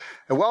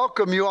I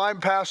welcome you. I'm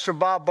Pastor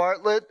Bob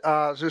Bartlett.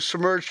 This is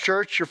Submerged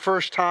Church, your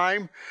first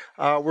time.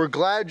 We're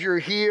glad you're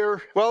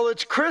here. Well,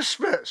 it's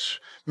Christmas.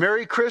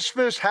 Merry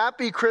Christmas,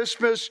 Happy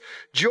Christmas,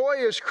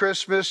 Joyous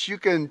Christmas. You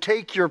can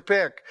take your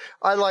pick.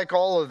 I like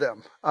all of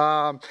them.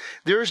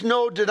 There's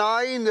no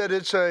denying that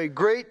it's a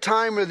great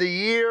time of the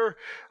year.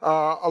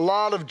 A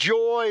lot of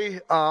joy,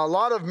 a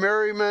lot of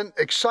merriment,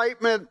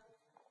 excitement,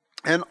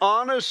 and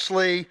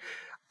honestly,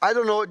 I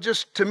don't know,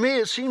 to me,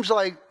 it seems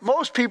like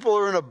most people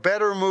are in a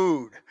better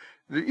mood.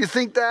 You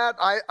think that?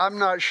 I'm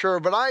not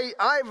sure, but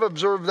I've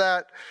observed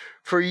that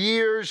for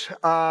years.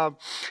 But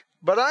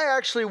I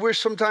actually wish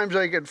sometimes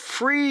I could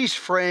freeze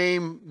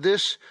frame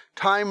this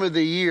time of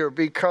the year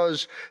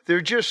because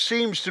there just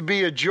seems to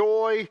be a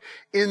joy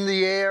in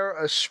the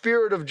air, a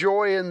spirit of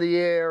joy in the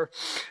air.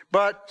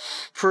 But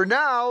for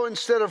now,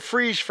 instead of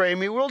freeze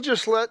framing, we'll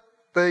just let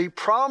the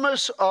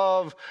promise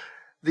of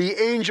the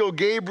angel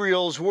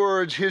Gabriel's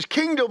words, his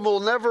kingdom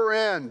will never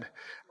end,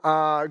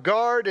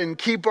 guard and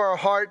keep our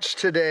hearts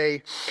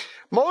today.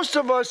 Most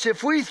of us,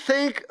 if we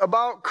think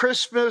about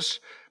Christmas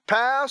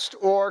past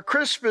or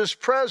Christmas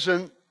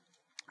present,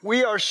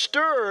 we are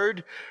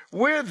stirred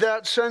with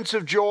that sense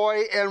of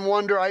joy and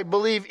wonder, I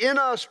believe, in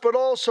us, but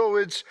also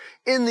it's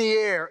in the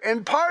air.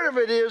 And part of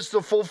it is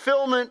the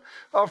fulfillment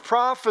of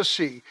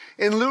prophecy.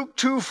 In Luke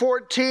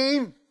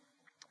 2:14,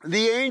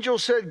 the angel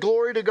said,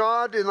 "Glory to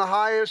God in the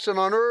highest, and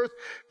on earth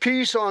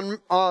peace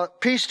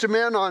to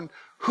men on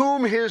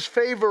whom his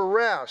favor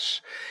rests."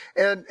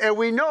 And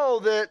we know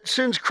that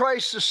since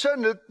Christ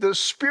ascended, the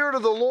Spirit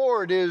of the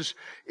Lord is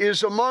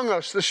among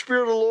us. The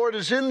Spirit of the Lord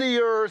is in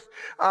the earth.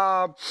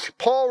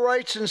 Paul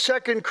writes in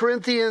 2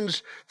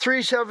 Corinthians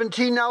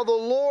 3:17, "Now the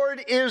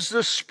Lord is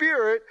the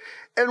Spirit,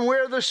 and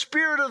where the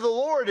Spirit of the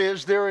Lord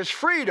is, there is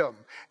freedom,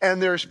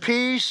 and there's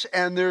peace,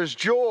 and there's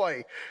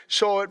joy."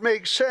 So it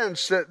makes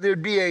sense that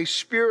there'd be a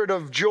spirit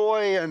of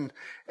joy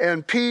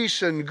and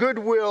peace and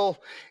goodwill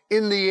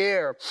in the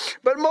air.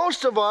 But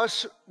most of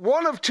us,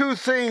 one of two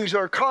things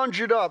are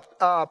conjured up,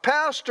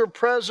 past or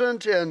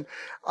present, and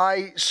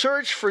I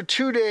searched for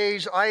 2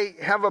 days. I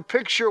have a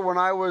picture when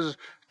I was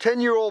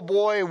 10-year-old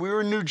boy. We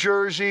were in New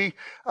Jersey,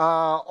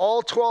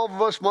 all 12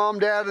 of us, mom,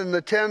 dad, and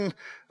the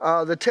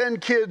 10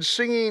 kids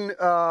singing,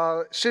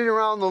 sitting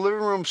around the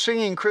living room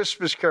singing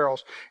Christmas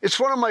carols. It's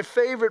one of my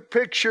favorite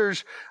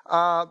pictures,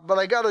 but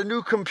I got a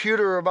new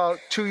computer about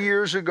 2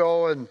 years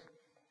ago, and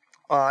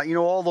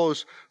all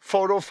those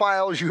photo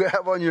files you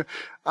have on your,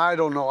 I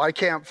don't know, I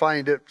can't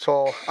find it,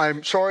 so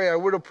I'm sorry, I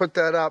would have put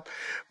that up.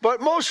 But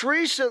most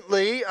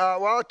recently,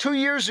 2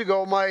 years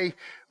ago, my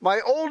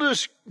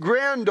oldest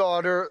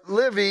granddaughter,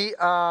 Livy,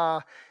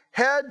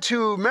 had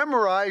to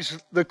memorize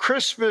the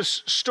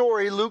Christmas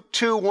story, Luke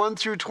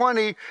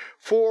 2:1-20,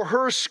 for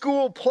her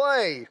school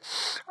play,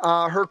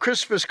 her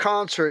Christmas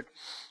concert.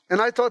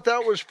 And I thought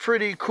that was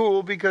pretty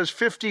cool because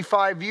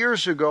 55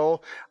 years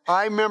ago,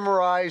 I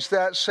memorized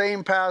that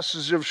same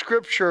passage of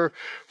Scripture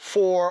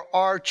for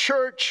our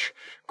church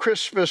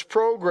Christmas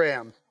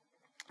program.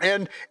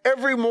 And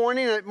every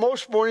morning,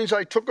 most mornings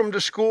I took them to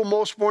school,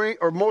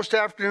 most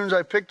afternoons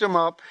I picked them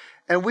up,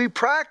 and we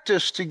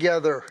practiced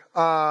together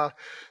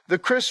the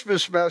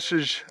Christmas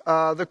message,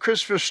 the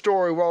Christmas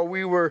story while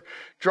we were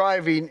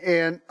driving.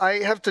 And I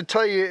have to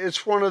tell you,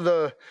 it's one of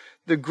the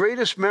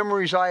greatest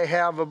memories I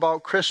have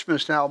about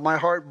Christmas now, my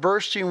heart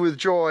bursting with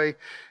joy.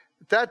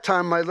 At that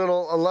time, my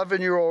little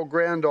 11-year-old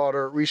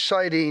granddaughter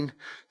reciting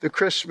the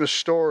Christmas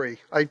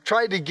story. I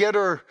tried to get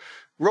her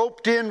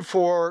roped in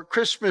for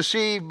Christmas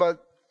Eve,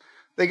 but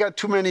they got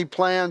too many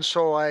plans,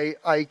 so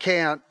I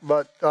can't.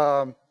 But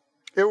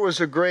it was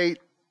a great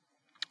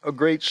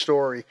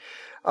story.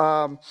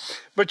 But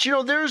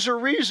there's a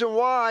reason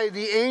why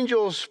the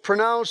angels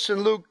pronounced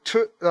in Luke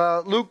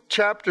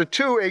chapter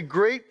 2, a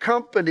great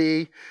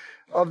company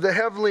of the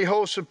heavenly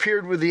hosts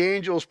appeared with the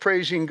angels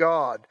praising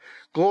God.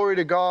 Glory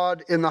to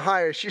God in the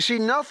highest. You see,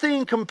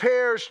 nothing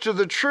compares to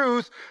the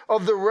truth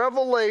of the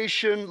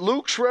revelation,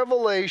 Luke's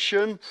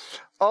revelation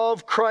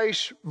of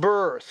Christ's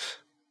birth.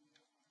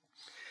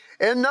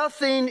 And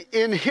nothing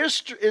in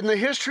the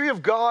history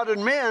of God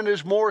and man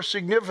is more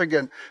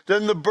significant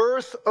than the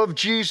birth of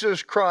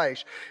Jesus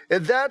Christ.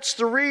 And that's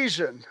the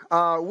reason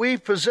we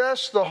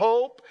possess the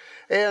hope.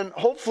 And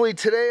hopefully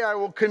today I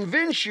will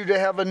convince you to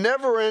have a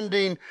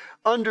never-ending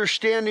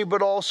understanding,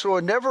 but also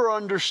a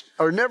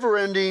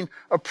never-ending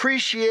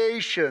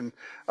appreciation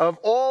of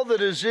all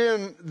that is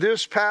in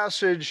this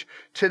passage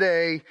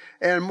today.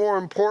 And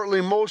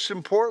most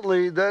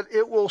importantly, that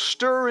it will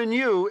stir in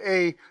you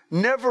a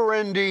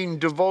never-ending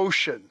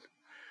devotion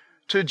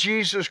to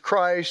Jesus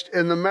Christ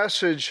and the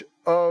message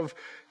of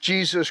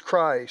Jesus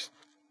Christ.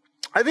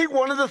 I think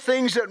one of the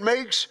things that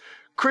makes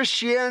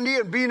Christianity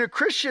and being a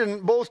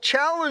Christian both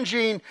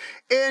challenging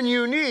and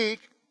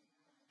unique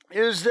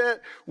is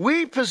that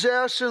we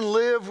possess and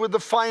live with a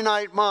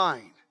finite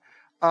mind.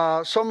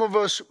 Some of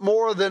us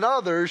more than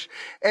others,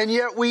 and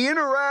yet we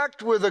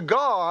interact with a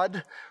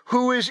God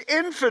who is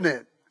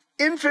infinite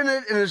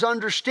infinite in his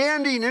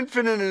understanding,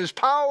 infinite in his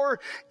power,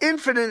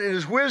 infinite in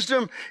his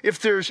wisdom. If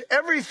there's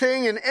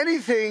everything and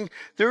anything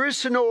there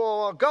is to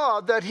know about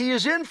God, that he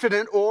is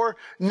infinite or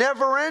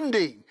never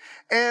ending.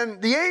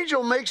 And the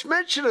angel makes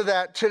mention of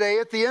that today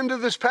at the end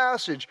of this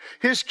passage.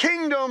 His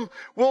kingdom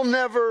will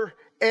never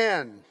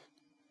end.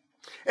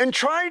 And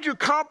trying to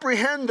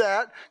comprehend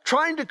that,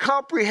 trying to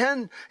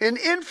comprehend an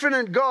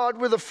infinite God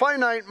with a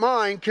finite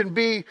mind can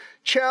be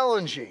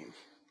challenging.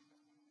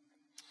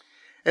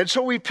 And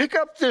so we pick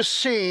up this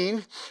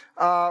scene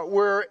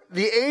where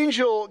the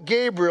angel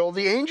Gabriel,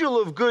 the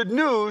angel of good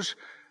news,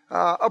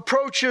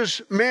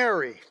 approaches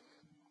Mary.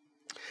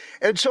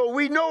 And so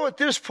we know at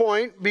this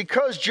point,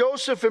 because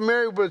Joseph and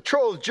Mary were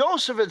betrothed,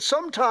 Joseph at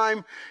some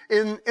time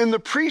in the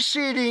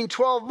preceding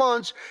 12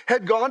 months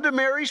had gone to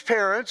Mary's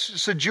parents.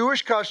 It's a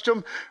Jewish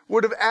custom,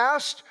 would have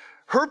asked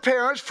her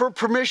parents for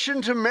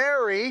permission to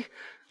marry,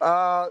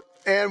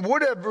 and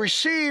would have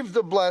received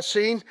the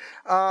blessing.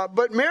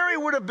 But Mary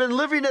would have been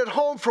living at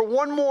home for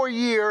one more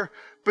year,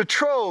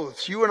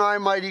 betrothed. You and I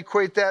might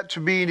equate that to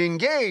being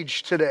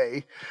engaged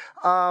today.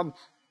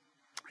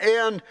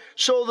 And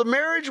so the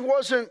marriage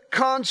wasn't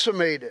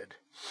consummated.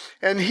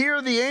 And here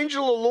the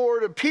angel of the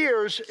Lord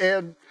appears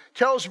and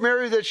tells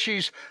Mary that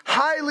she's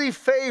highly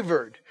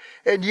favored.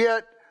 And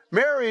yet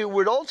Mary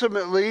would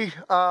ultimately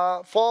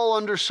fall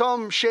under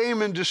some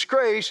shame and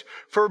disgrace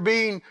for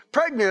being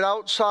pregnant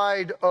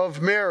outside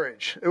of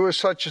marriage. It was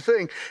such a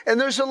thing. And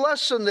there's a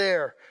lesson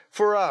there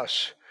for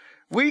us.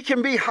 We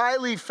can be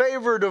highly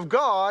favored of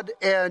God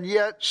and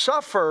yet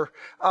suffer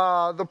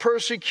the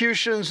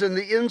persecutions and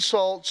the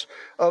insults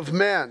of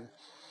men.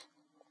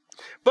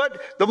 But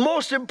the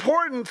most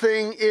important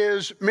thing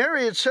is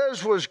Mary, it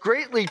says, was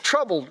greatly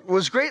troubled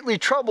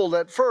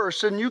at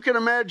first, and you can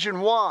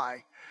imagine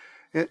why.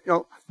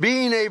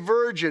 Being a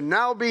virgin,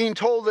 now being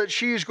told that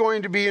she's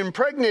going to be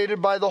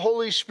impregnated by the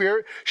Holy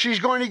Spirit, she's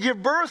going to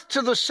give birth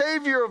to the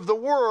Savior of the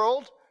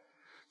world,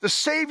 the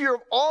Savior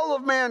of all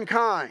of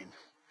mankind.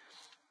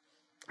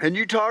 And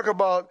you talk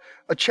about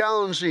a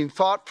challenging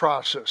thought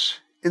process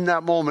in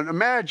that moment.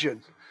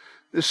 Imagine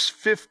this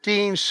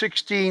 15,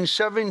 16,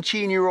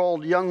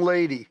 17-year-old young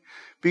lady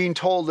being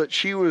told that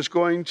she was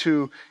going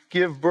to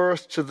give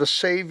birth to the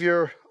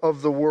Savior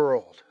of the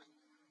world.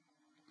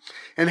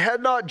 And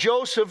had not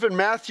Joseph in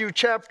Matthew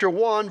chapter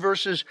 1,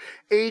 verses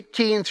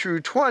 18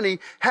 through 20,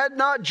 had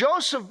not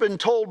Joseph been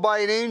told by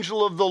an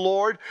angel of the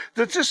Lord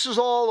that this is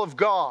all of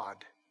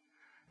God,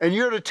 and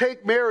you're to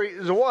take Mary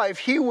as a wife,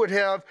 he would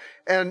have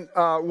and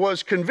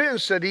was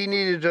convinced that he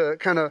needed to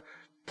kind of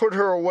put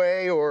her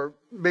away or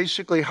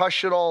basically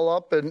hush it all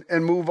up and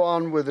move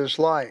on with his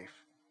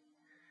life.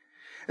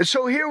 And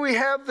so here we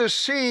have this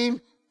scene.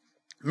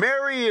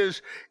 Mary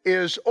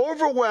is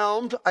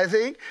overwhelmed, I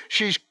think.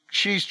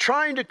 She's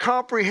trying to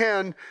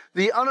comprehend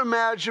the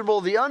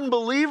unimaginable, the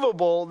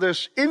unbelievable,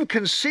 this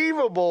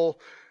inconceivable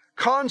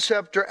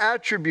concept or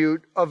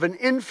attribute of an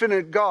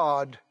infinite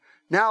God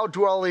now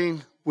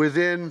dwelling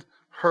within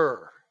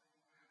her,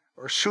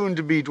 or soon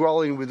to be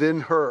dwelling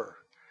within her.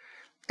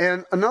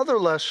 And another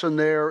lesson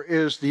there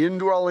is the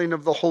indwelling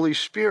of the Holy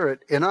Spirit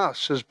in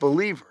us as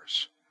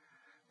believers.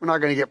 We're not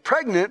going to get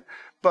pregnant,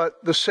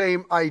 but the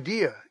same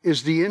idea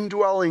is the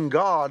indwelling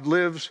God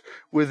lives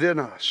within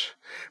us.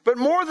 But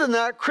more than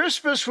that,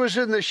 Christmas was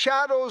in the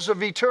shadows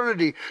of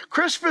eternity.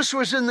 Christmas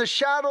was in the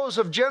shadows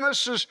of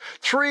Genesis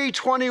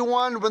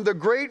 3:21, when the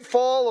great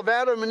fall of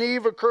Adam and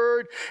Eve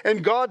occurred,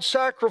 and God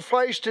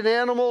sacrificed an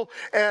animal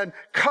and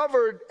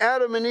covered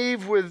Adam and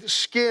Eve with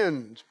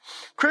skins.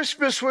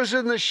 Christmas was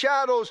in the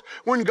shadows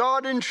when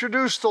God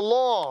introduced the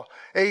law,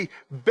 a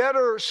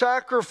better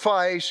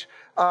sacrifice,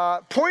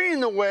 pointing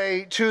the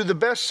way to the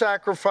best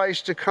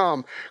sacrifice to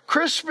come.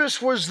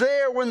 Christmas was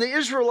there when the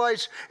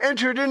Israelites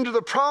entered into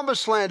the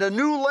promised land, a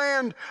new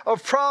land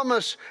of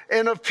promise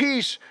and of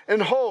peace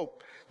and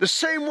hope. The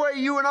same way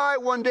you and I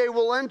one day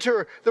will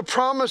enter the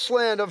promised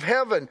land of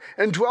heaven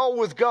and dwell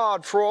with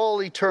God for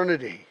all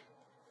eternity.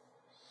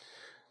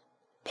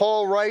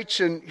 Paul writes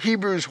in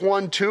Hebrews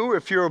 1:2,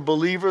 if you're a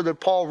believer that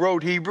Paul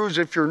wrote Hebrews.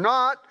 If you're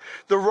not,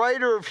 the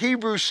writer of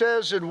Hebrews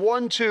says in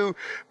 1:2,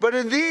 but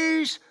in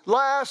these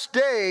last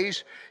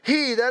days,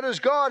 he, that is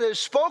God, has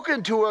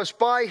spoken to us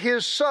by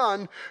his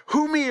Son,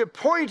 whom he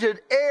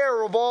appointed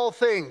heir of all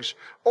things,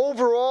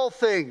 over all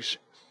things.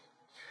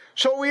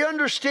 So we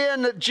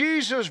understand that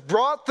Jesus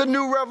brought the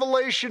new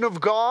revelation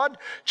of God.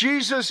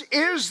 Jesus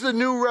is the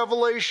new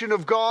revelation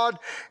of God.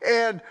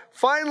 And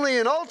finally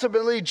and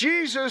ultimately,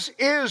 Jesus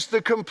is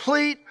the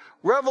complete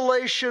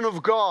revelation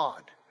of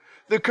God,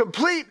 the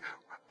complete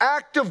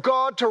act of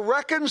God to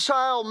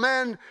reconcile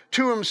men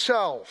to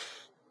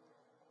himself.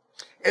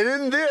 And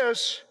in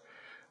this,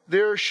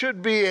 there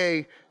should be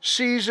a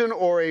season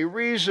or a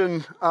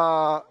reason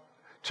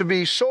to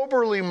be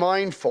soberly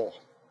mindful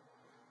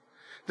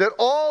that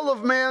all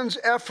of man's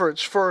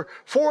efforts for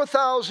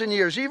 4,000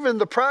 years, even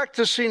the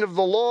practicing of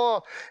the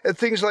law and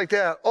things like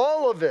that,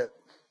 all of it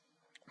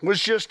was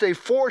just a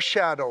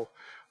foreshadow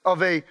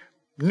of a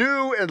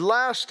new and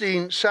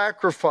lasting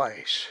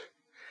sacrifice.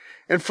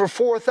 And for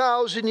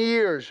 4,000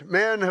 years,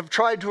 men have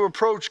tried to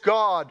approach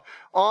God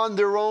on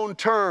their own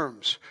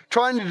terms,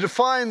 trying to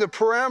define the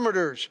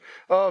parameters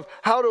of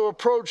how to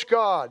approach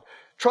God,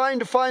 trying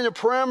to find the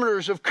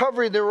parameters of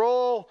covering their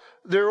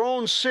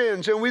own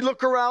sins. And we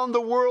look around the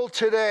world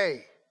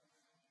today,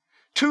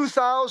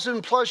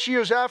 2,000 plus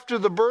years after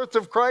the birth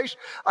of Christ,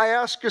 I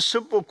ask a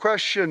simple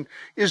question: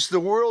 is the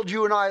world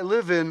you and I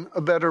live in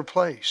a better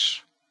place?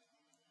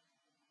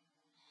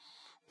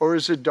 Or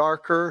is it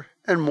darker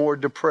and more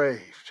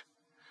depraved?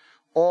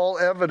 All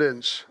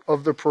evidence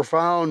of the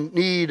profound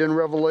need and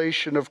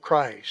revelation of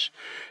Christ.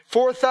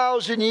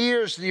 4,000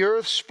 years the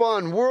earth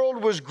spun.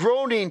 World was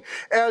groaning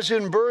as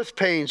in birth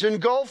pains,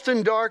 engulfed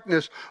in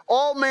darkness.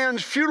 All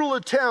man's futile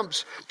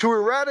attempts to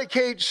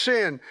eradicate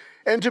sin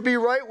and to be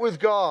right with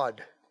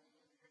God.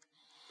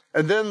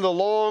 And then the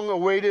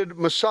long-awaited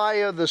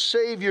Messiah, the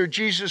Savior,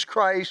 Jesus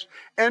Christ,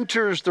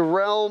 enters the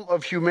realm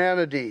of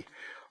humanity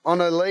on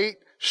a late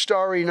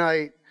starry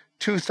night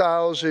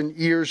 2,000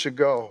 years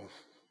ago.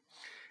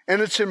 And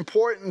it's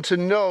important to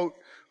note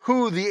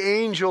who the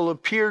angel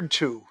appeared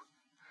to: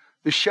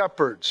 the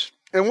shepherds,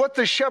 and what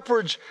the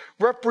shepherds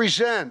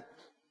represent.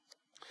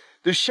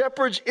 The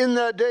shepherds in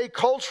that day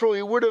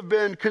culturally would have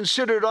been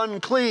considered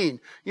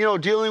unclean,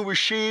 dealing with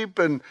sheep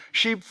and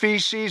sheep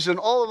feces and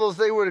all of those.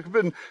 They would have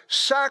been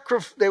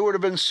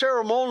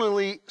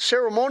ceremonially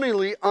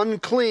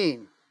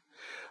unclean.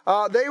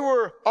 They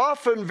were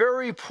often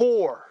very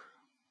poor,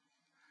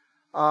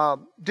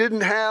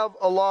 didn't have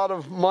a lot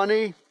of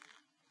money,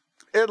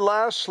 and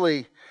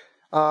lastly,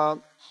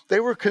 they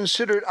were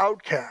considered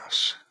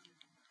outcasts.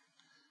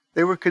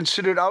 They were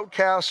considered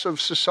outcasts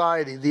of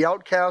society, the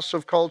outcasts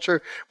of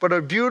culture, but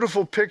a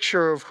beautiful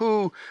picture of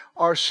who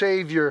our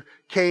Savior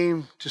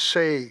came to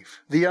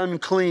save: the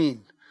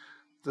unclean,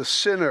 the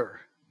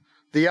sinner,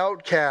 the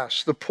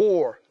outcast, the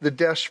poor, the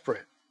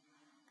desperate.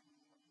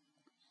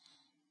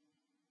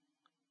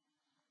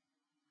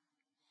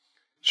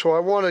 So I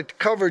want to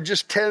cover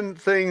just 10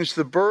 things.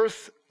 The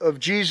birth of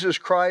Jesus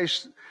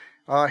Christ,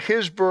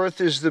 his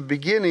birth is the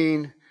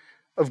beginning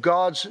of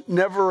God's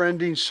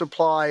never-ending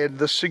supply, and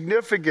the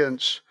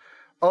significance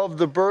of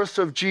the birth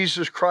of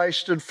Jesus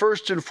Christ. And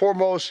first and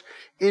foremost,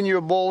 in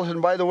your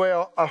bulletin, by the way,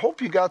 I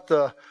hope you got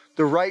the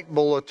right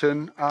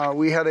bulletin.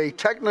 We had a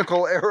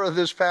technical error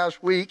this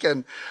past week,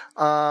 and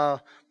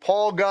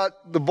Paul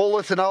got the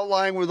bulletin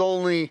outline with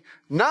only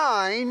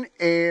 9,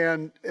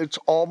 and it's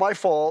all my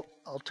fault.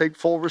 I'll take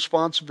full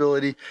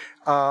responsibility.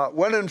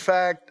 When in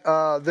fact,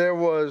 there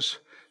was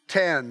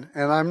 10,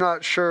 and I'm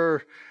not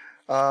sure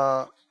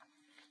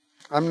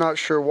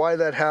why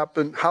that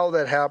happened, how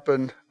that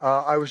happened.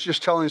 I was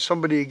just telling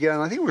somebody again,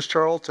 I think it was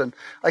Charlton,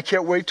 I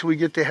can't wait till we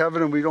get to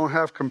heaven and we don't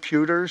have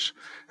computers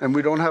and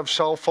we don't have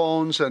cell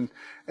phones and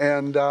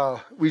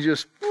we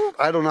just,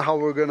 I don't know how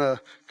we're going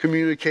to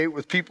communicate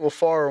with people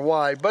far and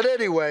wide. But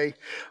anyway,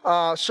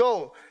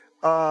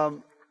 the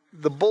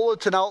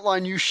bulletin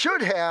outline you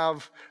should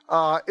have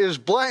is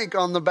blank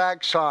on the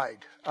back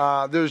side.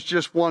 There's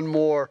just one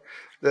more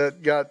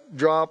that got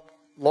dropped,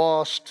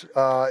 lost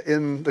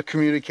in the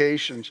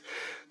communications.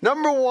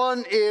 Number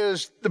 1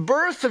 is the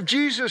birth of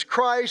Jesus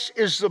Christ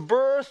is the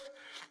birth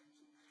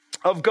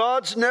of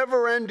God's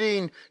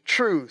never-ending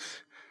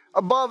truth.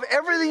 Above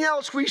everything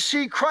else, we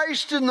see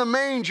Christ in the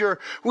manger.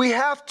 We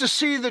have to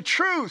see the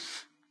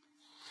truth.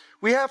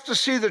 We have to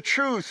see the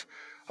truth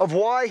of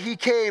why he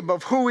came,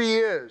 of who he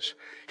is.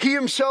 He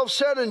himself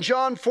said in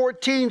John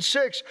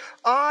 14:6,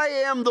 I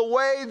am the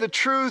way, the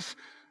truth,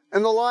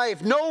 and the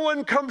life. No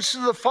one comes to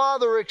the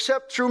Father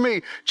except through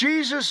me.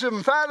 Jesus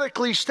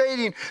emphatically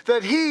stating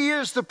that he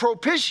is the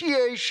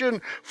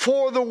propitiation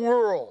for the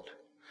world.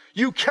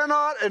 You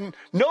cannot, and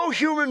no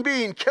human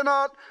being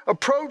cannot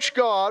approach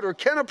God or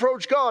can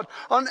approach God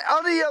on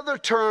any other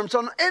terms,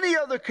 on any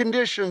other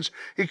conditions,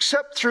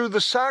 except through the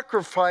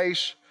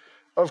sacrifice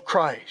of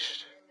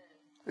Christ.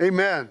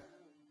 Amen.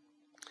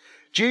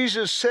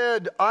 Jesus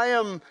said, I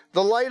am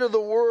the light of the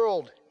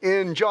world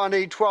in John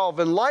 8:12,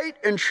 and light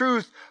and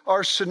truth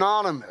are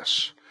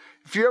synonymous.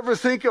 If you ever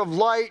think of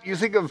light, you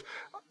think of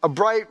a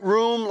bright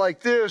room like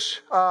this.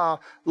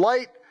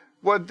 Light,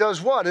 does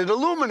what? It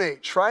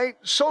illuminates, right?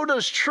 So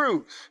does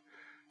truth.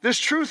 This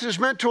truth is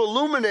meant to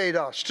illuminate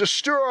us, to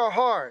stir our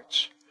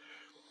hearts.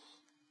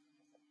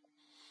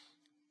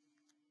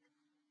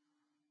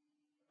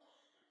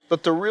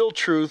 But the real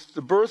truth,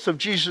 the birth of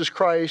Jesus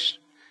Christ,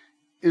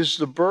 is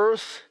the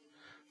birth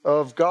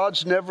of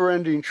God's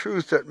never-ending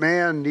truth that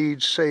man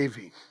needs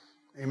saving.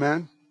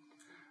 Amen?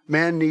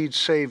 Man needs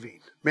saving.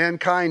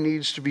 Mankind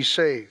needs to be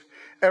saved.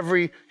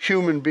 Every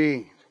human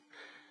being.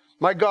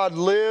 My God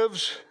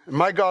lives, and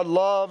my God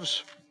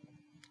loves.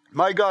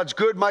 My God's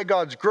good, my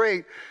God's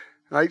great.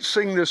 And I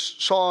sing this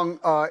song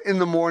in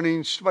the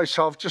mornings to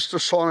myself, just a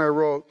song I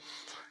wrote.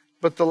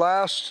 But the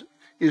last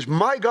is,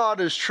 my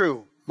God is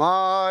true.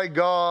 My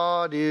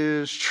God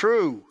is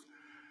true.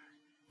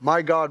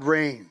 My God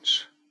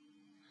reigns.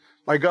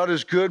 My God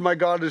is good, my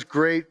God is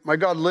great, my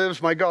God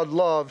lives, my God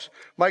loves,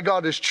 my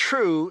God is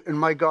true, and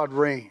my God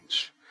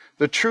reigns.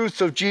 The truth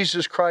of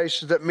Jesus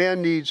Christ is that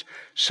man needs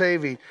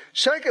saving.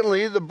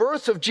 Secondly, the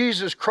birth of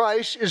Jesus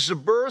Christ is the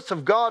birth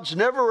of God's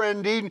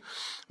never-ending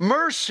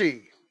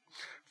mercy.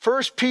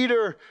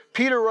 Peter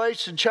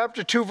writes in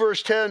chapter 2,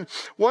 verse 10,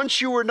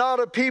 once you were not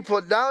a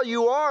people, now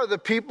you are the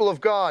people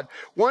of God.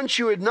 Once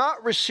you had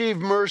not received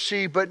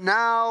mercy, but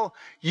now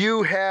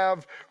you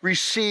have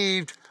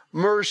received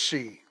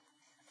mercy.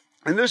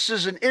 And this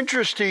is an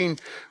interesting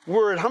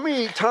word. How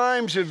many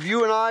times have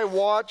you and I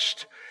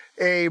watched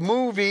a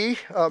movie?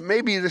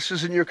 Maybe this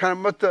isn't your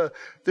kind of, but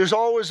there's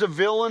always a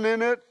villain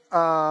in it.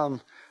 I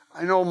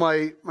know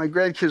my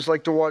grandkids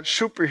like to watch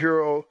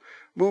superhero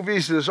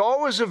movies. There's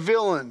always a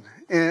villain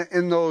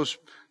in those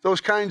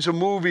kinds of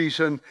movies.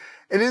 And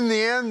in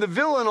the end, the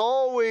villain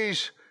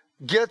always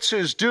gets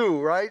his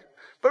due, right?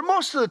 But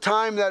most of the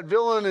time, that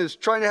villain is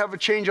trying to have a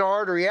change of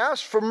heart, or he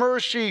asks for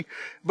mercy,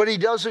 but he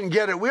doesn't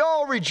get it. We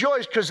all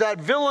rejoice because that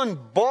villain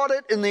bought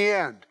it in the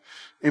end.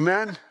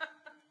 Amen?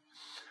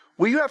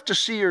 Well, you have to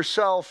see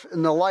yourself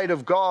in the light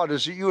of God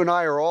as that you and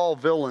I are all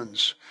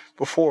villains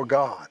before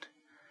God.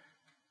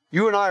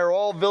 You and I are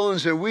all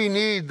villains, and we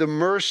need the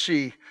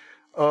mercy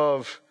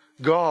of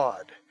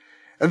God.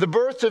 And the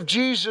birth of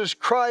Jesus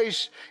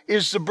Christ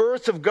is the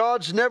birth of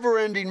God's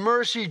never-ending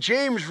mercy.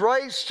 James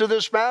writes to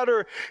this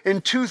matter in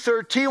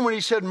 2:13 when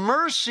he said,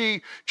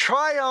 mercy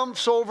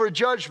triumphs over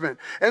judgment.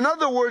 In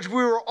other words,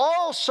 we were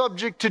all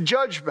subject to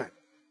judgment.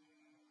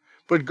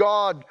 But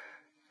God,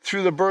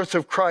 through the birth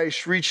of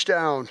Christ, reached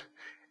down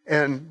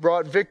and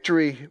brought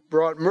victory,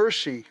 brought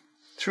mercy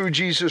through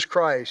Jesus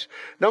Christ.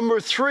 Number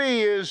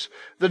 3 is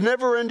the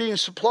never-ending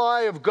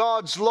supply of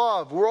God's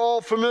love. We're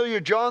all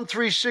familiar, John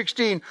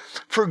 3:16.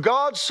 For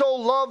God so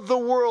loved the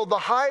world, the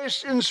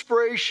highest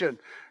inspiration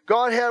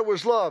God had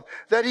was love,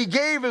 that he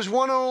gave his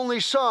one and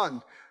only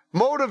Son.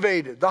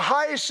 Motivated, the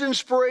highest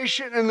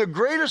inspiration and the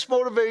greatest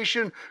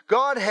motivation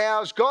God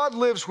has, God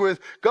lives with,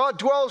 God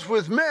dwells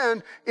with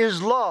men,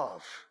 is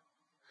love.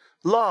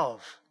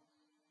 Love.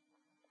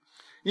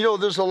 You know,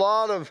 there's a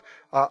lot of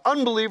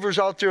unbelievers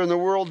out there in the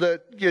world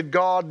that get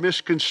God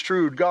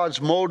misconstrued, God's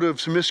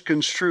motives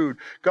misconstrued,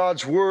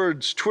 God's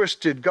words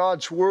twisted,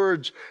 God's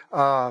words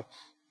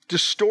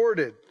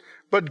distorted.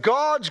 But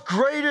God's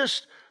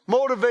greatest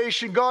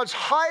motivation, God's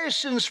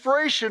highest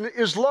inspiration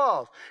is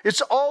love.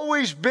 It's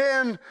always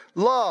been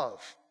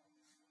love.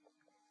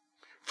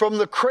 From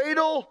the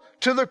cradle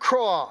to the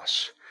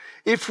cross.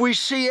 If we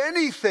see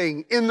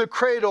anything in the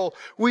cradle,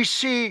 we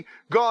see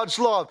God's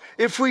love.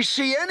 If we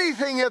see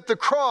anything at the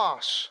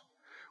cross,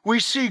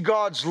 we see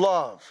God's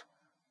love.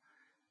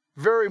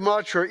 Very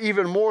much, or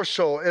even more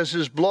so, as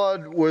his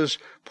blood was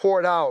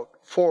poured out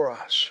for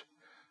us.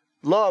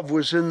 Love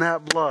was in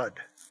that blood.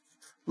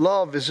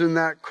 Love is in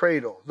that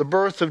cradle. The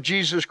birth of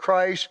Jesus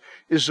Christ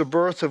is the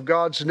birth of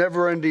God's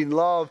never-ending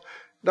love.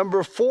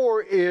 Number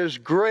 4 is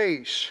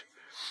grace.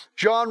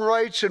 John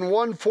writes in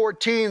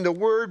 1:14, the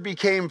Word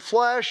became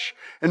flesh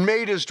and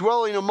made his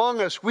dwelling among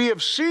us. We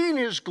have seen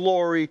his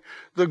glory,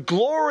 the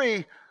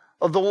glory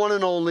of the one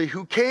and only,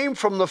 who came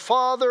from the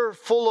Father,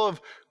 full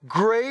of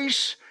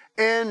grace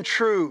and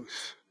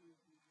truth.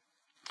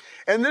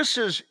 And this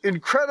is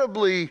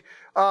incredibly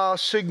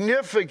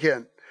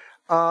significant.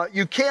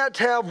 You can't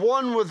have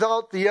one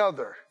without the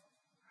other.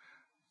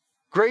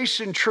 Grace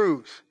and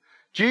truth.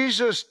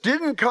 Jesus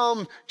didn't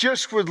come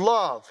just with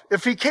love.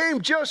 If he came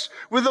just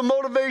with the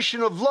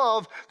motivation of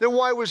love, then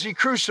why was he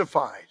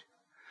crucified?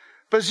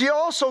 But he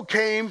also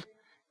came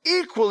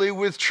equally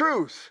with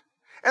truth.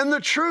 And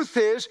the truth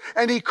is,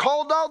 and he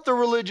called out the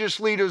religious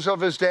leaders of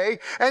his day,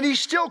 and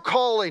he's still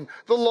calling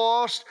the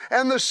lost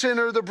and the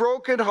sinner, the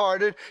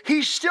brokenhearted.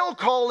 He's still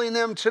calling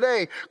them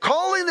today,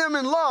 calling them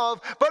in love,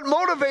 but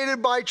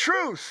motivated by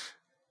truth.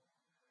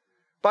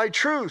 By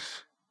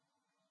truth.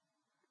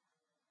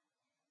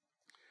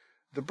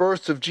 The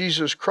birth of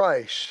Jesus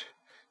Christ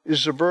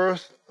is the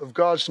birth of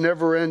God's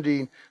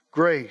never-ending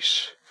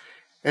grace.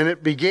 And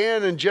it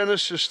began in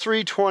Genesis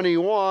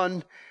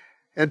 3:21,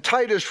 and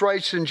Titus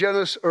writes in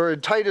Titus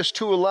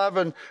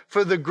 2:11,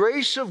 for the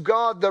grace of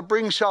God that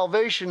brings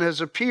salvation has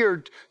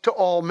appeared to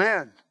all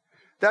men.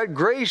 That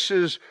grace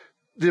is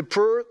the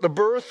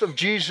birth of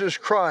Jesus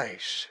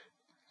Christ.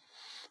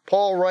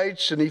 Paul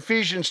writes in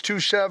Ephesians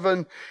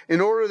 2:7,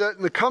 in order that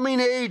in the coming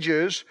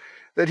ages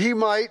that he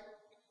might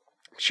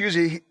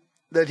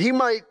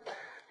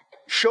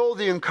show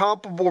the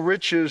incomparable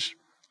riches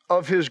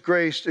of his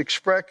grace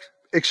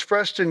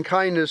expressed in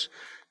kindness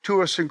to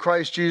us in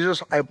Christ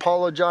Jesus. I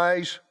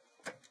apologize.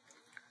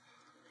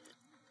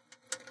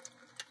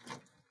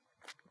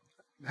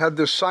 Had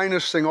this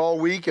sinus thing all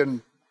week,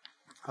 and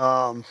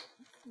told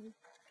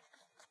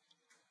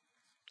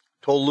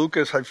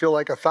Lucas I feel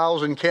like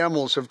 1,000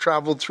 camels have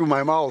traveled through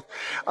my mouth.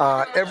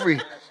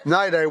 Every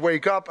night I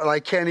wake up and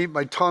I can't eat.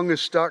 My tongue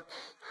is stuck.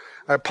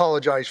 I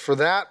apologize for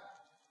that.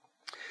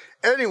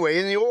 Anyway,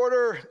 in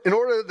order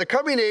that the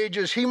coming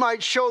ages he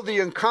might show the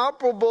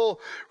incomparable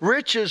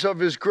riches of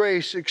his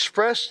grace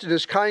expressed in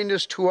his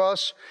kindness to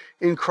us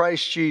in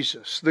Christ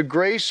Jesus. The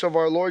grace of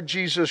our Lord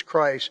Jesus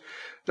Christ.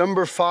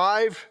 Number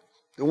 5,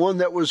 the one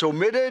that was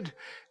omitted,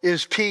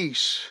 is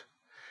peace.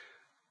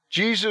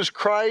 Jesus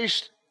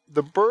Christ,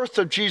 the birth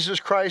of Jesus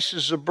Christ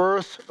is the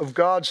birth of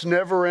God's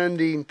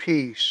never-ending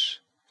peace.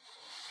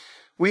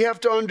 We have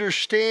to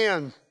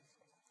understand,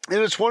 and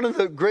it's one of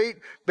the great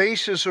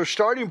bases or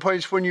starting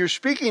points when you're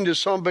speaking to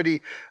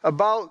somebody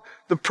about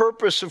the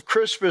purpose of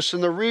Christmas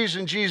and the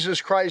reason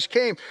Jesus Christ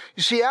came.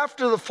 You see,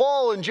 after the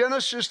fall in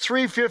Genesis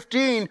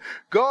 3:15,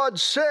 God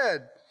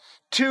said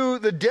to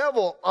the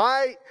devil,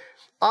 I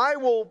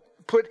will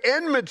put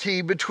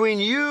enmity between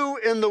you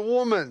and the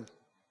woman.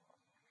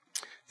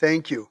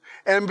 Thank you.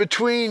 And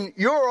between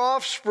your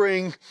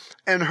offspring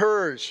and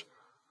hers.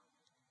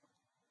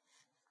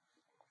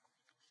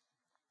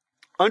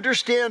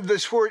 Understand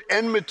this word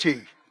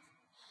enmity.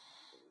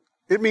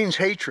 It means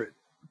hatred.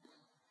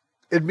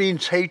 It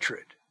means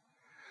hatred.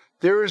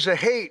 There is a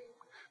hate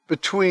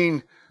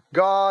between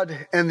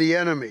God and the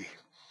enemy.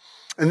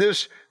 And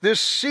this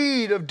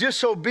seed of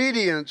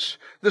disobedience,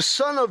 the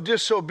son of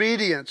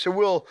disobedience, and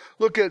we'll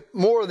look at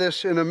more of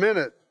this in a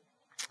minute.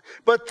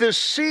 But this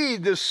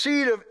seed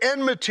of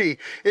enmity,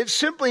 it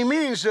simply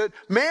means that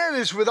man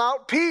is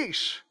without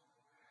peace.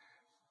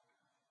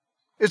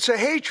 It's a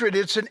hatred,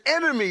 it's an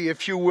enemy,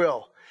 if you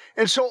will.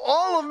 And so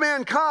all of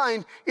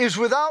mankind is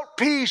without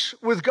peace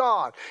with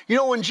God. You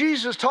know, when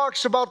Jesus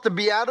talks about the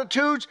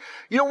Beatitudes,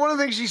 you know, one of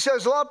the things he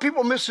says, a lot of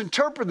people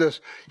misinterpret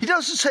this. He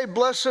doesn't say,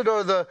 blessed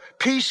are the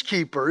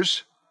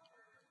peacekeepers.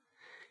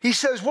 He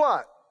says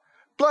what?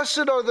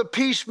 Blessed are the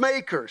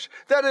peacemakers.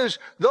 That is,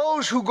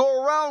 those who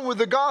go around with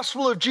the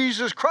gospel of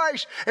Jesus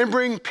Christ and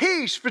bring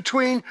peace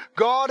between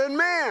God and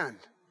man.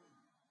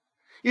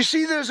 You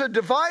see, there's a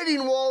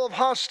dividing wall of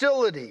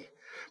hostility.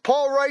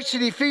 Paul writes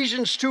in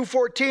Ephesians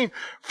 2:14,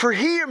 for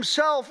he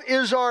himself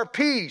is our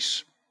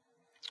peace,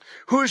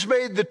 who has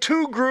made the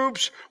two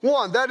groups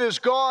one, that is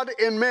God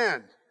and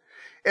man,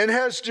 and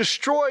has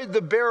destroyed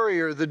the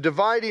barrier, the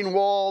dividing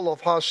wall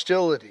of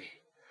hostility.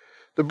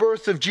 The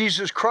birth of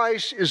Jesus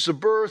Christ is the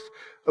birth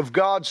of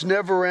God's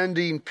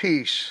never-ending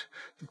peace.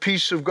 The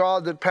peace of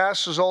God that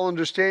passes all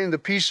understanding. The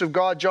peace of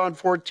God, John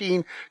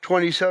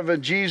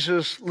 14:27,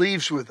 Jesus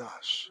leaves with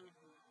us.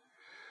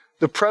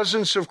 The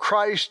presence of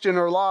Christ in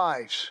our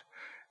lives.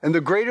 And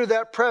the greater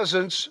that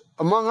presence,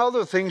 among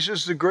other things,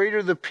 is the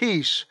greater the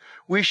peace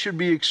we should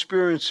be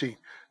experiencing,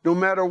 no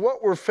matter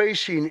what we're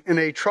facing in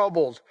a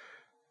troubled,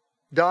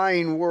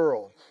 dying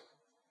world.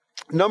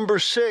 Number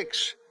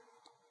 6.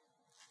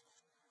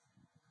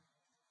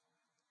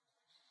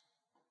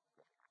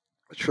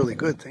 That's really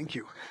good, thank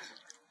you.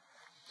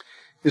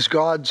 Is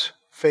God's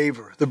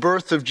favor. The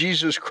birth of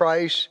Jesus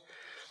Christ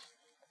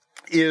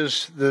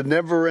is the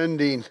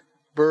never-ending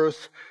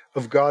birth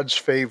of God's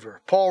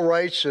favor. Paul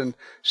writes in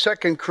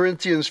 2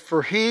 Corinthians,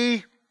 for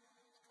he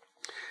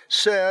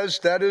says,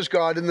 that is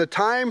God, in the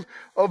time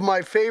of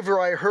my favor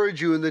I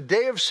heard you, in the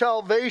day of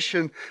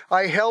salvation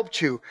I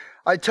helped you.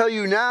 I tell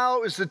you,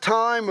 now is the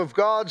time of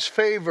God's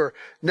favor.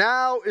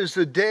 Now is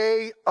the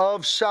day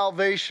of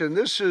salvation.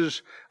 This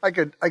is, I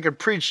could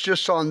preach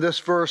just on this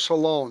verse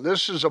alone.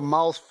 This is a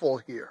mouthful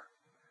here.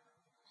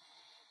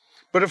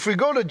 But if we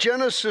go to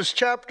Genesis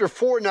chapter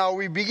 4 now,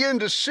 we begin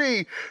to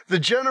see the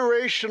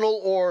generational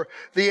or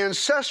the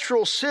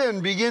ancestral sin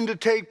begin to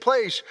take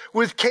place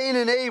with Cain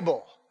and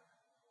Abel.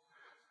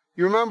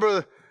 You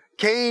remember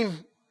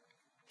Cain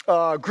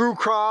grew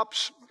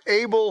crops,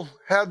 Abel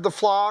had the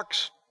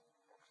flocks,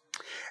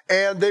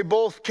 and they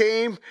both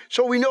came.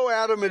 So we know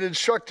Adam had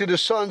instructed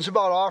his sons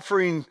about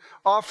offering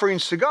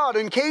offerings to God,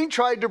 and Cain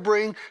tried to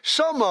bring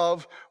some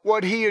of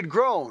what he had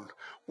grown,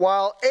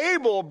 while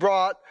Abel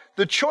brought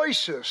the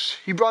choicest.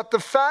 He brought the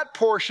fat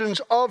portions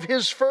of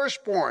his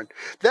firstborn,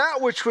 that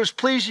which was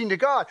pleasing to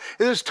God.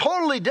 This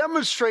totally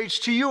demonstrates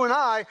to you and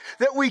I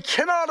that we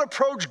cannot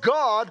approach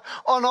God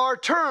on our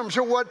terms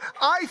or what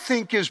I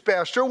think is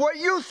best or what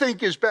you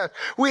think is best.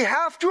 We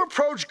have to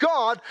approach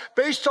God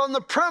based on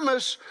the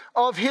premise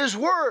of His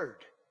Word.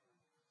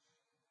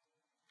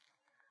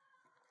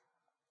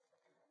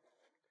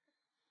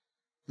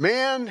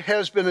 Man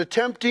has been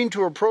attempting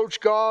to approach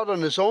God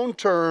on his own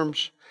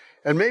terms,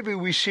 and maybe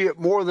we see it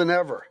more than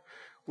ever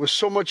with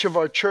so much of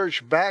our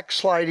church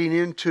backsliding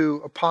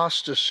into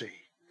apostasy.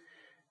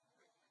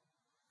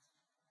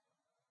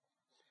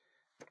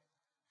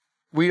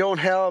 We don't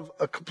have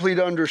a complete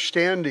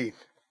understanding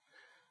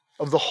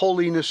of the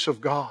holiness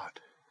of God.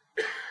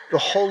 The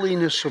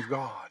holiness of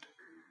God.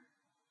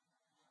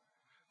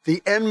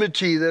 The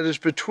enmity that is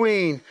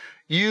between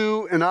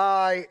you and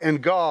I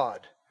and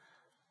God.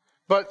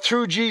 But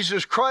through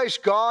Jesus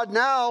Christ, God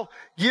now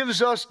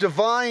gives us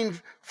divine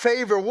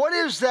favor. What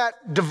is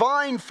that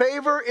divine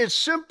favor? It's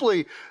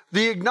simply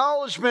the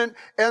acknowledgement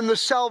and the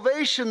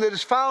salvation that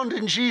is found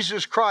in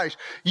Jesus Christ.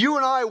 You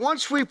and I,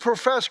 once we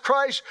profess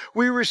Christ,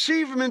 we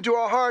receive Him into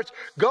our hearts.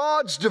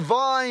 God's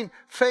divine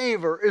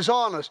favor is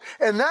on us.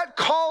 And that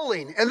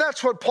calling, and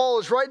that's what Paul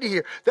is writing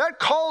here, that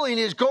calling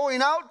is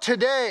going out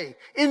today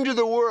into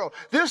the world.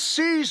 This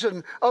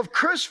season of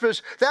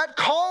Christmas, that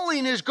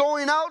calling is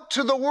going out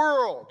to the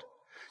world.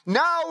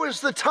 Now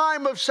is the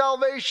time of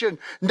salvation.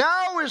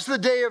 Now is the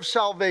day of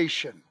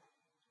salvation.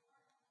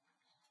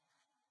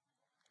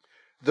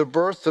 The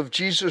birth of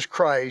Jesus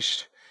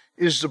Christ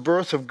is the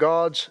birth of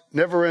God's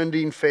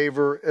never-ending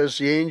favor, as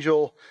the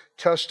angel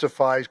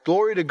testifies.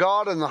 Glory to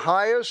God in the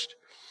highest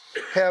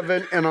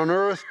heaven, and on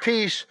earth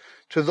peace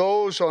to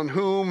those on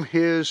whom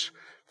his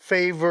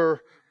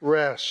favor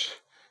rests.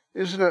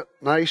 Isn't it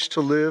nice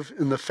to live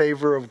in the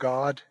favor of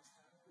God?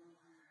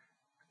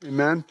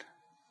 Amen?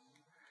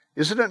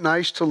 Isn't it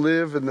nice to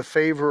live in the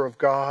favor of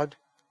God?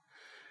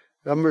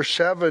 Number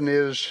 7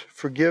 is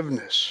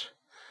forgiveness.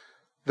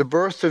 The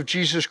birth of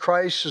Jesus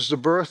Christ is the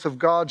birth of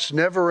God's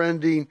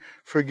never-ending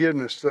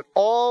forgiveness, that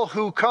all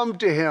who come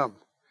to him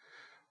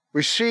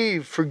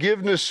receive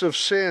forgiveness of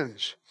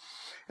sins.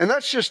 And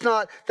that's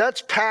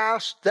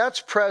past,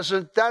 that's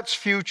present, that's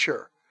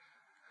future.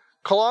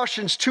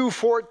 Colossians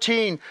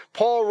 2:14,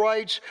 Paul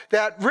writes,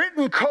 that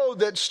written code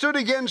that stood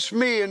against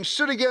me and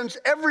stood against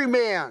every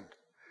man,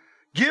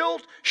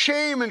 guilt,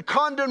 shame, and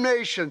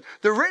condemnation,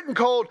 the written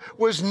code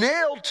was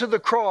nailed to the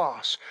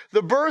cross.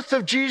 The birth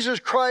of Jesus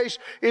Christ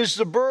is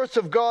the birth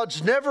of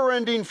God's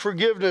never-ending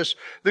forgiveness.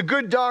 The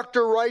good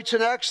doctor writes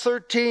in Acts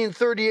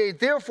 13:38,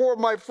 therefore,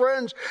 my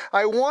friends,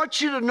 I want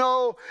you to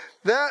know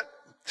that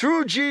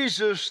through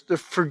Jesus, the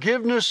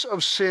forgiveness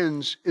of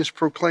sins is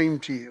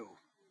proclaimed to you.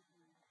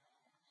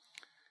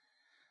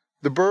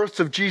 The birth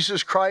of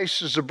Jesus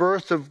Christ is the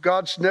birth of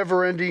God's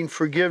never-ending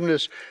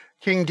forgiveness.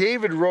 King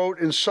David wrote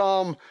in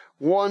Psalm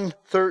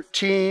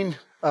 103,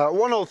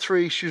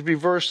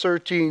 verse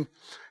 13,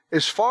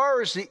 as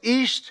far as the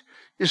east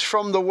is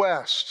from the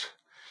west,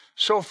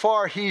 so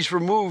far he's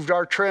removed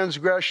our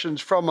transgressions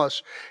from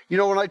us. You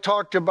know, when I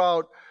talked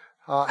about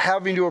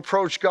having to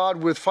approach God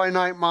with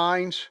finite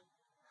minds,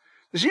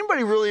 does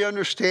anybody really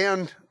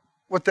understand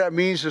what that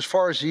means as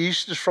far as the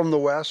east is from the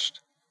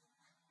west?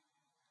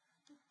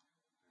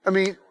 I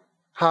mean,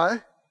 huh?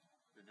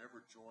 They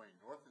never join.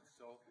 North and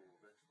south will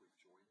eventually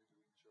join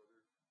into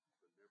each other,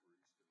 but never east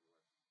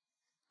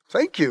and west.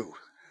 Thank you.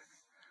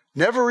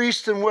 Never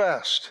east and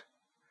west.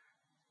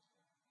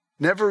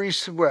 Never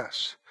east and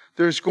west.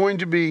 There's going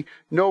to be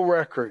no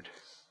record.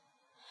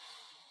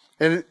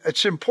 And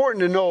it's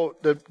important to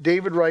note that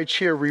David writes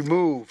here,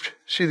 removed.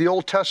 See, the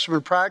Old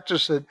Testament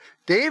practice that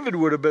David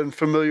would have been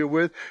familiar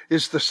with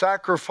is the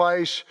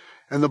sacrifice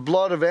and the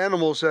blood of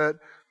animals that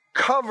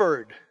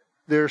covered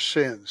their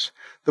sins.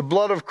 The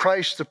blood of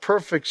Christ, the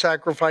perfect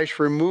sacrifice,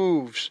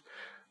 removes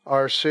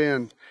our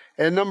sin.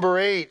 And number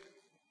 8,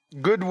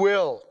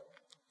 goodwill.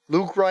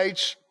 Luke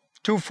writes,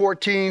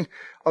 2:14,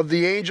 of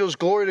the angels,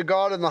 glory to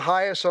God in the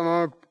highest, and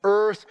on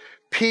earth,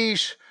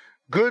 peace,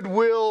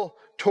 goodwill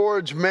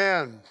towards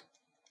men.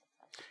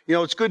 You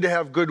know, it's good to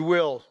have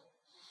goodwill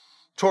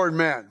toward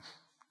men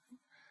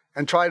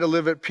and try to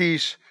live at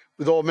peace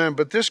with all men.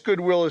 But this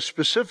goodwill is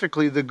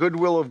specifically the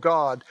goodwill of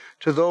God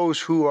to those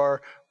who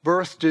are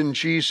birthed in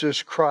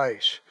Jesus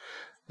Christ.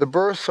 The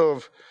birth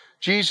of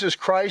Jesus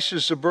Christ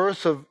is the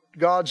birth of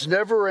God's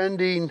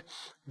never-ending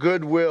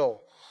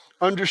goodwill.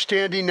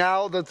 Understanding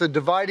now that the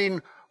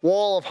dividing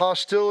wall of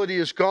hostility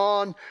is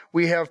gone,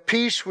 we have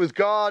peace with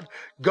God.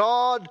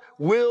 God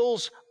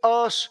wills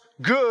us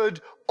good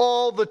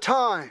all the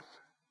time.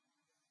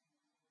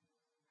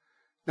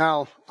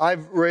 Now,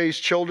 I've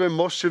raised children.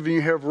 Most of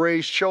you have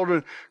raised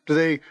children. Do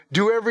they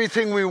do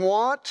everything we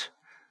want?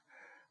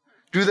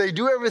 Do they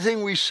do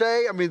everything we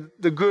say? I mean,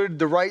 the good,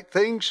 the right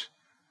things?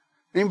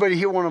 Anybody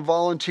here want to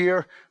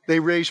volunteer?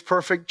 They raised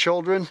perfect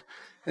children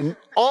and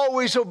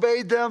always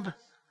obeyed them?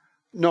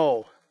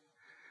 No.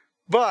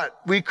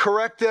 But we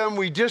correct them,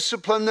 we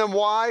discipline them.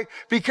 Why?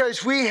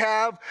 Because we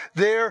have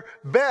their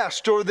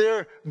best or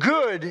their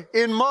good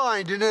in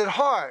mind and at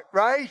heart,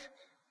 right?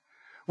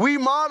 We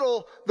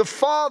model the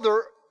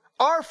Father,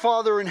 our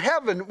Father in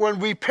heaven, when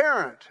we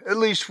parent. At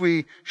least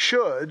we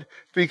should,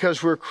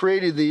 because we're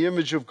created in the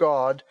image of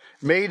God,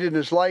 made in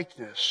his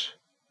likeness.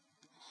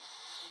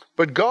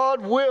 But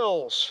God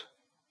wills.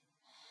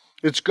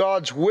 It's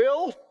God's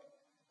will,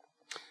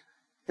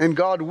 and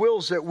God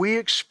wills that we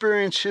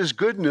experience his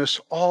goodness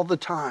all the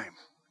time.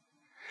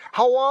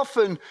 How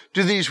often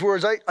do these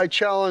words, I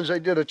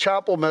did a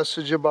chapel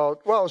message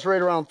about, it was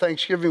right around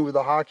Thanksgiving with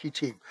the hockey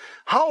team.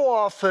 How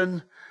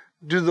often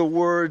do the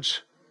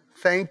words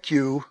thank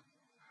you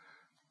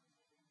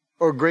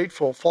or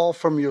grateful fall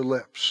from your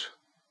lips?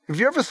 Have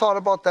you ever thought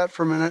about that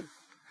for a minute?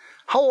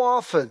 How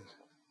often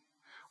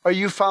are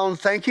you found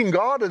thanking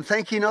God and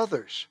thanking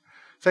others?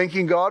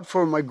 Thanking God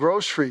for my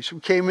groceries. We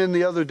came in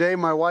the other day,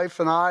 my wife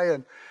and I,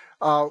 and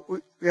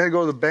we had to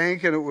go to the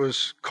bank, and it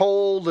was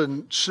cold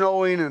and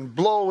snowing and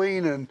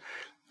blowing,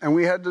 and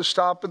we had to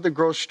stop at the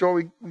grocery store.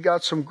 We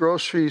got some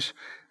groceries,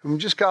 and we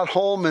just got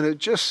home, and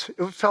it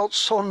felt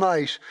so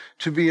nice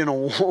to be in a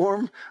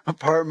warm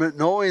apartment,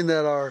 knowing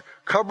that our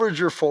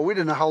cupboards are full. We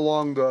didn't know how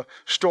long the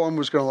storm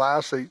was going to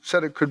last. They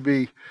said it could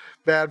be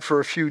bad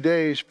for a few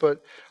days,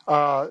 but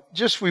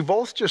we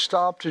both just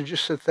stopped and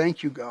just said,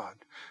 thank you, God,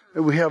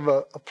 that we have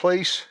a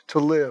place to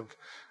live,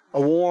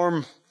 a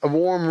warm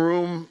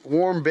room,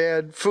 warm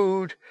bed,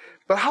 food.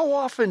 But how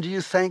often do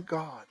you thank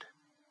God?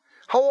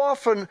 How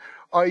often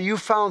are you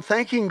found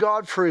thanking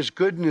God for his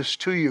goodness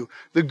to you,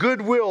 the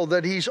goodwill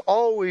that he's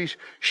always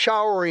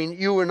showering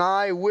you and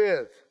I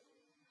with?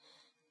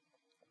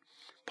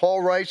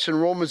 Paul writes in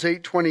Romans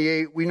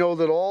 8:28, we know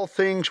that all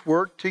things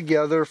work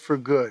together for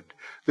good,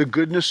 the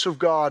goodness of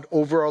God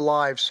over our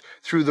lives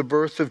through the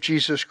birth of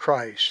Jesus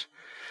Christ.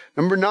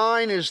 Number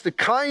 9 is the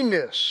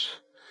kindness.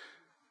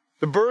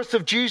 The birth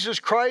of Jesus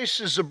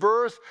Christ is the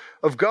birth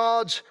of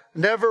God's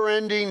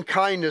never-ending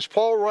kindness.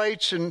 Paul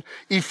writes in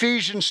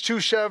Ephesians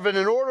 2:7,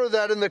 in order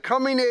that in the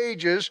coming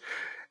ages,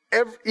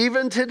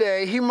 even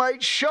today, he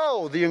might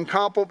show the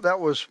incomparable. That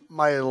was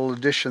my little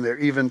addition there,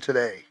 even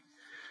today.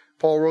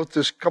 Paul wrote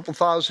this a couple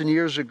thousand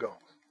years ago.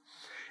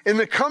 In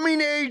the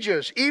coming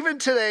ages, even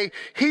today,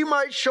 he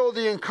might show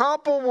the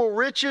incomparable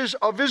riches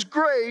of his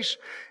grace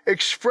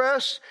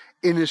expressed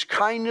in his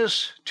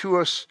kindness to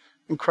us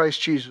in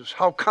Christ Jesus.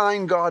 How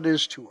kind God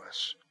is to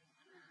us.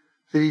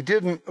 That he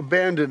didn't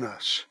abandon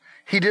us.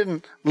 He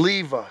didn't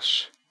leave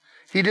us.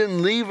 He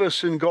didn't leave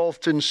us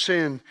engulfed in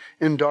sin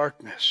and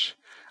darkness.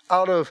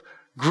 Out of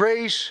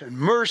grace and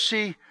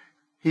mercy,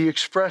 he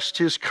expressed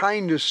his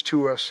kindness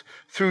to us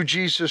through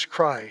Jesus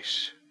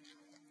Christ.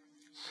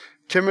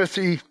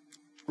 Titus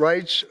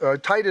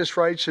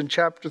writes in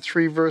chapter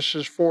 3,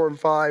 verses 4 and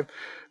 5,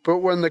 but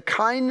when the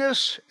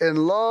kindness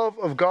and love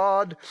of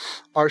God,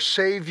 our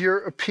Savior,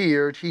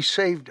 appeared, he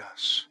saved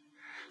us.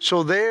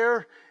 So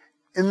there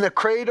in the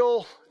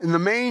cradle, in the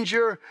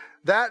manger,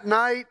 that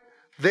night,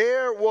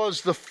 there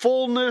was the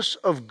fullness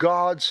of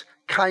God's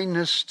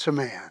kindness to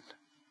man.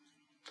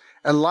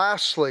 And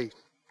lastly,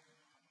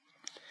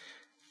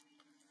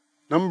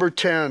 number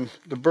 10,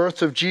 the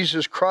birth of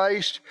Jesus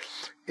Christ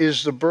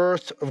is the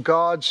birth of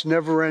God's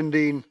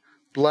never-ending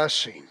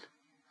blessing.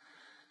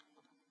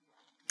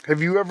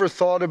 Have you ever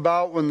thought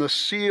about when the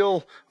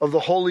seal of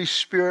the Holy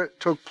Spirit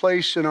took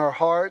place in our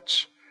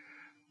hearts,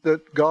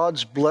 that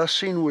God's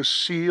blessing was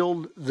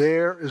sealed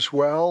there as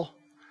well?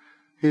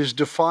 His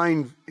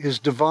divine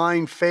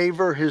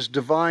favor, his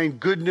divine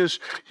goodness,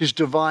 his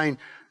divine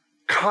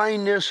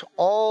kindness,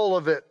 all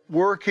of it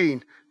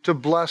working to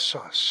bless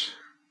us.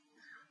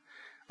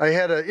 I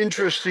had an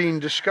interesting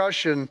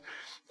discussion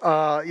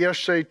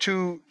yesterday.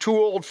 Two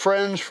old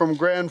friends from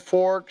Grand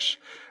Forks,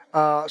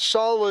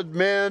 solid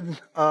men.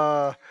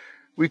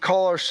 We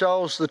call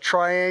ourselves the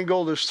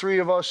Triangle. There's 3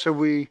 of us, and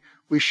we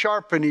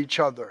sharpen each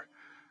other.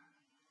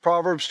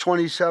 Proverbs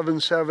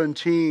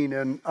 27:17,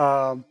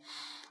 and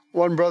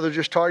one brother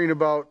just talking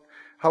about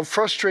how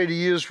frustrated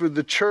he is with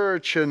the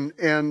church and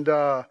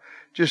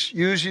just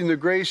using the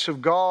grace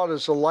of God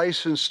as a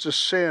license to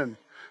sin,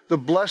 the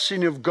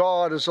blessing of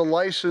God as a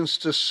license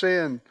to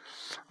sin.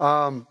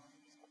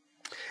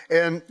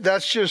 And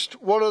that's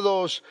just one of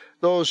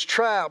those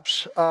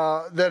traps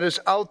that is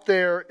out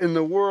there in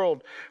the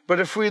world. But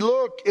if we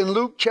look in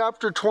Luke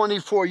chapter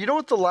 24, you know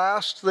what the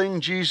last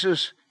thing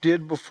Jesus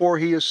did before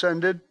he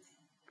ascended?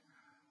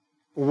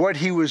 What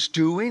he was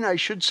doing, I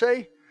should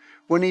say,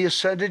 when he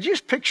ascended.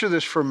 Just picture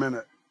this for a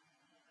minute.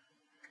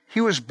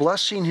 He was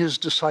blessing his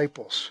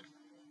disciples.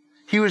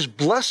 He was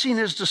blessing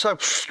his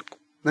disciples,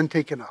 then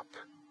taken up.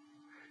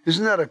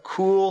 Isn't that a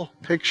cool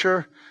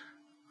picture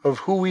of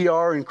who we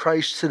are in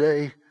Christ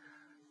today?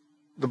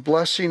 The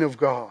blessing of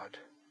God.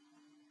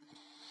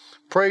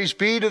 Praise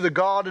be to the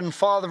God and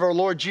Father of our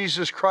Lord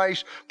Jesus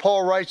Christ.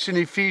 Paul writes in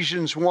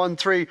Ephesians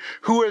 1:3,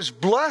 who has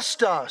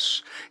blessed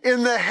us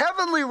in the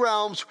heavenly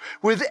realms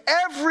with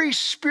every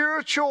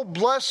spiritual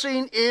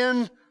blessing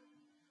in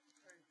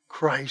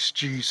Christ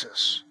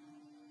Jesus.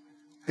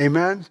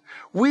 Amen.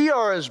 We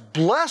are as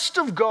blessed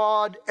of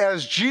God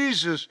as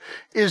Jesus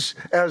is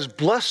as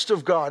blessed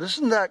of God.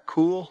 Isn't that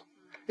cool?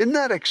 Isn't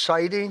that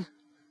exciting?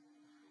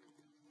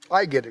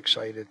 I get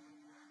excited.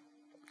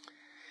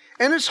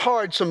 And it's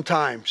hard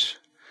sometimes.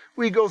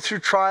 We go through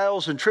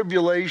trials and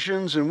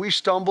tribulations, and we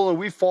stumble and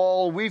we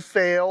fall, we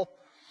fail.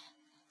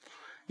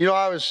 You know,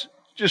 I was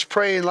just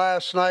praying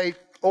last night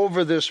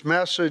over this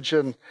message,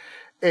 and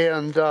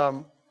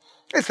I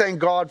thank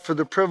God for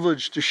the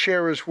privilege to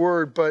share his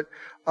word. But,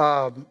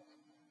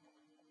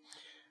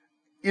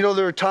 you know,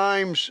 there are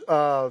times,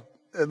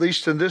 at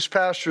least in this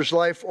pastor's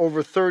life,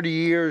 over 30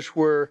 years,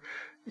 where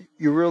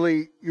you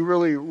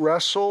really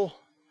wrestle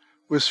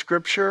with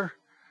Scripture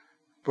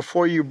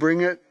before you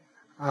bring it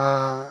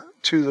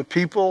to the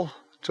people,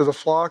 to the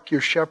flock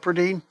you're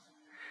shepherding.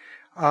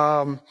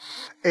 You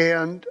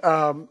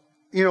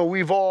know,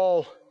 we've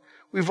all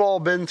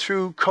been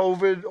through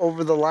COVID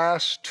over the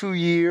last 2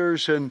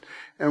 years, and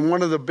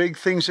one of the big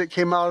things that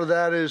came out of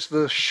that is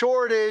the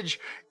shortage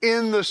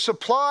in the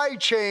supply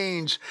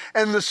chains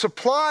and the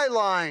supply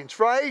lines,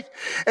 right?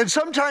 And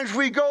sometimes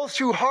we go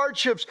through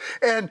hardships,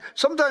 and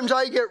sometimes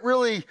I get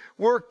really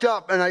worked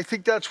up, and I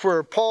think that's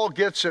where Paul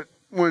gets it.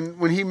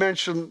 When he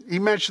mentioned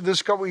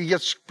this couple, he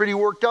gets pretty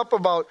worked up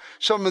about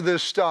some of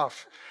this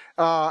stuff.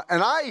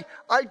 And I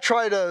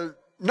try to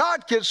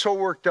not get so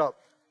worked up.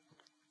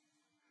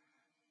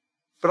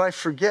 But I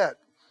forget.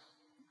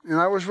 And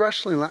I was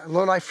wrestling,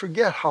 Lord, I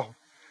forget how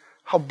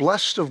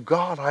blessed of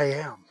God I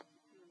am.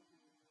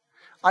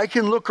 I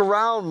can look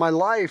around my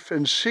life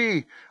and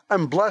see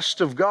I'm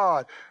blessed of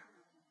God.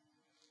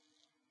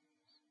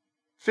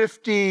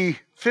 50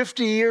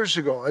 years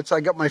ago.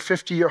 I got my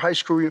 50-year high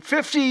school reunion.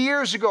 50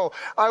 years ago,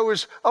 I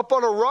was up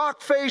on a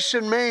rock face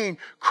in Maine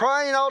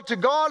crying out to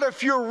God,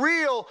 if you're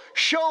real,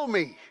 show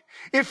me.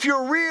 If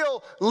you're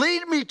real,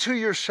 lead me to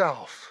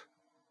yourself.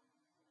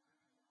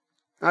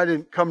 I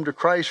didn't come to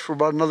Christ for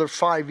about another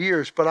 5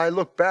 years, but I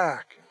look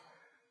back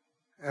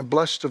and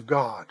blessed of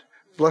God,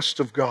 blessed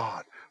of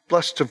God,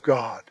 blessed of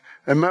God.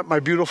 I met my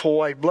beautiful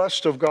wife,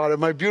 blessed of God,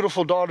 and my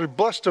beautiful daughter,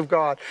 blessed of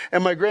God,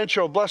 and my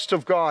grandchild, blessed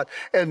of God,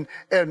 and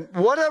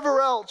whatever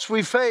else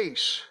we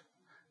face.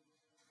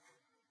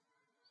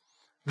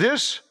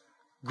 This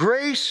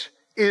grace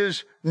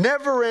is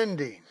never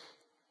ending.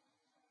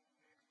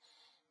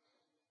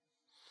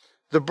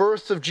 The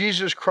birth of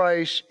Jesus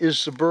Christ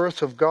is the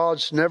birth of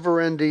God's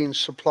never-ending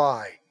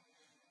supply.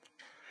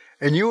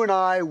 And you and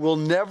I will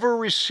never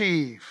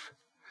receive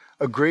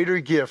a greater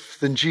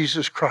gift than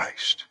Jesus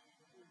Christ.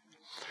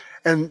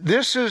 And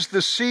this is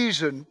the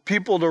season,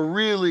 people, to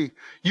really,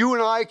 you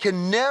and I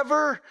can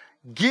never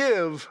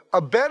give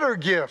a better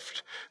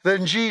gift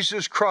than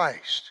Jesus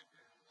Christ,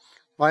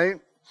 right?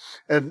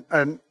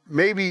 And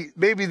maybe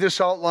this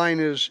outline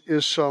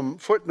is some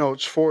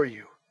footnotes for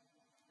you.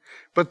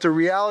 But the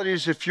reality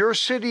is, if you're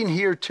sitting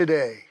here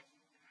today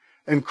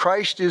and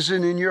Christ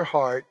isn't in your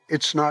heart,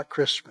 it's not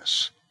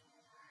Christmas.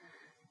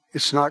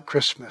 It's not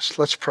Christmas.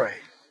 Let's pray.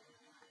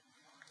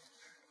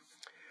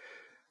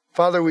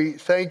 Father, we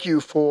thank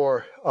you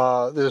for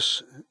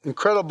this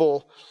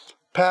incredible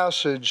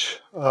passage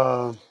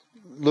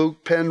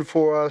Luke penned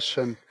for us.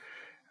 And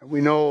we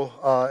know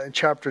in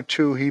chapter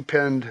 2, he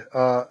penned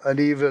an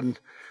even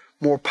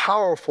more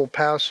powerful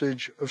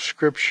passage of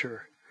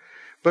Scripture.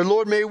 But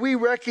Lord, may we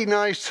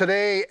recognize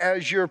today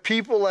as your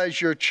people, as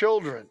your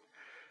children,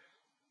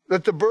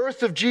 that the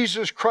birth of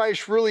Jesus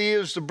Christ really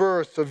is the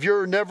birth of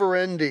your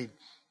never-ending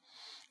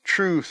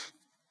truth,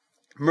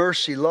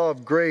 mercy,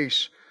 love,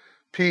 grace,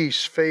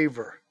 peace,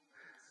 favor,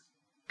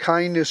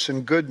 kindness,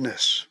 and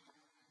goodness,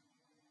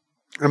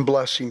 and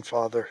blessing,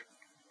 Father.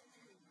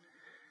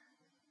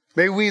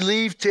 May we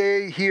leave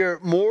today here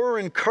more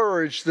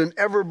encouraged than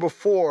ever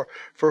before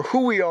for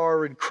who we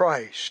are in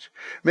Christ.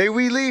 May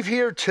we leave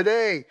here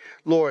today,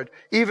 Lord,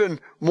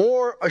 even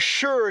more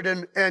assured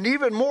and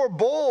even more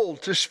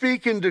bold to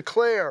speak and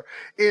declare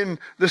in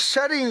the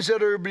settings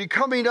that are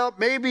coming up,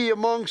 maybe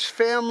amongst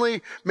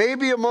family,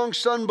 maybe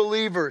amongst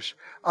unbelievers,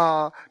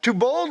 to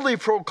boldly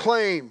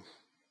proclaim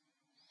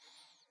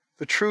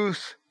the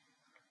truth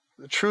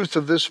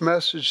of this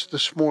message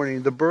this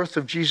morning, the birth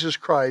of Jesus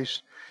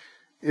Christ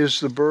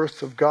is the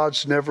birth of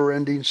God's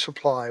never-ending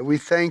supply. We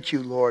thank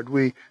you, Lord.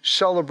 We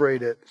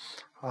celebrate it.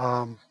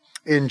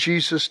 In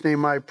Jesus'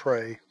 name I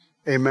pray.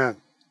 Amen.